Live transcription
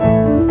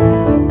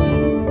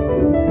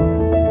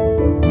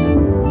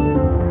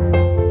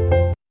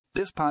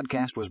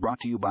podcast was brought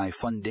to you by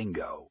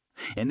Fundingo.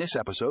 In this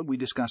episode, we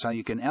discuss how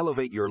you can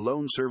elevate your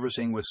loan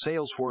servicing with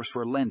Salesforce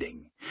for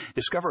lending.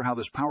 Discover how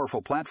this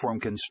powerful platform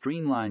can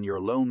streamline your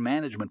loan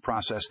management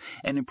process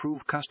and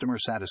improve customer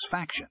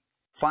satisfaction.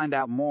 Find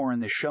out more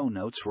in the show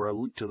notes for a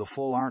link to the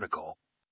full article.